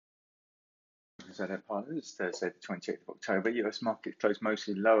from Zodiac Partners. It's Thursday, the 28th of October. US markets closed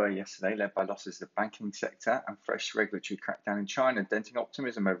mostly lower yesterday, led by losses in the banking sector and fresh regulatory crackdown in China, denting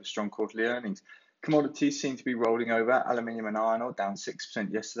optimism over strong quarterly earnings. Commodities seem to be rolling over. Aluminium and iron ore down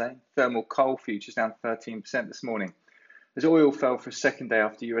 6% yesterday. Thermal coal futures down 13% this morning. As oil fell for a second day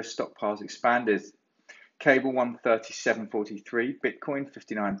after US stockpiles expanded. Cable 137.43, Bitcoin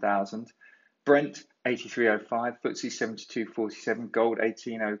 59,000. Brent 83.05, FTSE 72.47, gold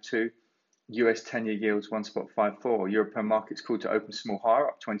 18.02, US 10-year yields 1.54. European markets called to open small higher,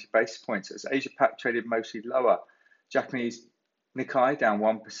 up 20 basis points, as Asia Pac traded mostly lower. Japanese Nikkei down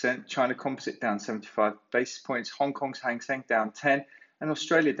 1%, China Composite down 75 basis points, Hong Kong's Hang Seng down 10, and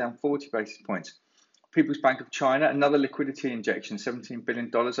Australia down 40 basis points. People's Bank of China, another liquidity injection, $17 billion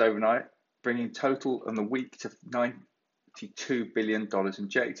overnight, bringing total on the week to $92 billion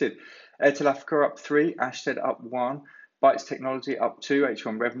injected. Airtel Africa up 3, Ashtead up 1, Bytes Technology up 2,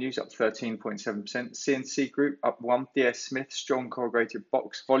 H1 revenues up 13.7%, CNC Group up 1, DS Smith, strong corrugated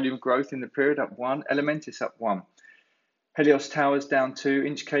box volume growth in the period up 1, Elementis up 1, Helios Towers down 2,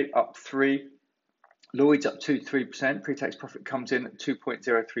 Inchcape up 3, Lloyds up 2.3%, pre-tax profit comes in at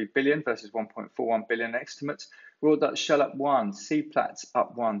 2.03 billion versus 1.41 billion estimates. Royal Dutch Shell up 1, Seaplats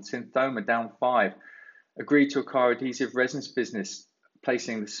up 1, Synthoma down 5, agreed to acquire adhesive resins business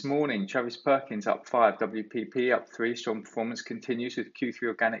placing this morning. Travis Perkins up 5, WPP up 3, strong performance continues with Q3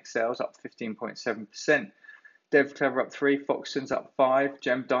 organic sales up 15.7%. Dev Clever up 3, Foxtons up 5,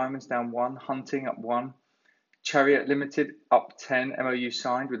 Gem Diamonds down 1, Hunting up 1, Chariot Limited up 10, MOU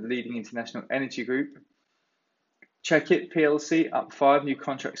signed with leading international energy group. Checkit PLC up 5, new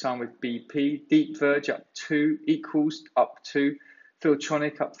contract signed with BP. Deep Verge up 2, Equals up 2,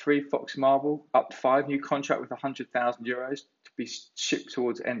 Philtronic up 3, Fox Marble up 5, new contract with €100,000 to be shipped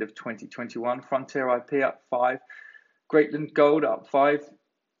towards end of 2021. Frontier IP up 5, Greatland Gold up 5,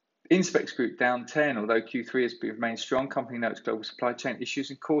 Inspex Group down 10, although Q3 has remained strong. Company notes global supply chain issues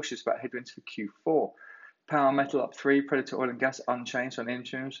and cautious about headwinds for Q4. Power Metal up 3, Predator Oil and Gas unchanged on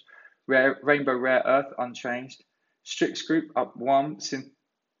interims, Rainbow Rare Earth unchanged, Strix Group up 1,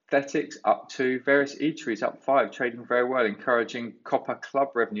 Synthetics up 2, various eateries up 5, trading very well, encouraging Copper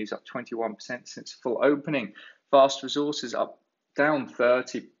Club revenues up 21% since full opening. Vast Resources up down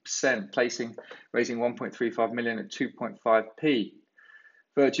 30%, raising 1.35 million at 2.5p.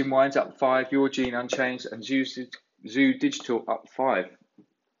 Virgin Wines up 5, Yourgene unchanged, and Zoo Digital up 5.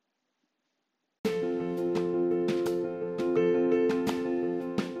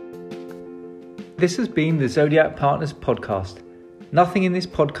 This has been the Zodiac Partners podcast. Nothing in this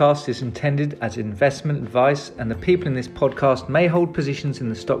podcast is intended as investment advice, and the people in this podcast may hold positions in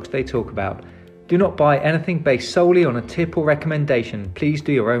the stocks they talk about. Do not buy anything based solely on a tip or recommendation. Please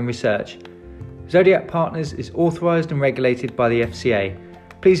do your own research. Zodiac Partners is authorised and regulated by the FCA.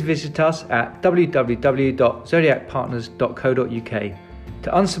 Please visit us at www.zodiacpartners.co.uk. To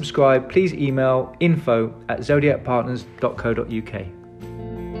unsubscribe, please email info@zodiacpartners.co.uk.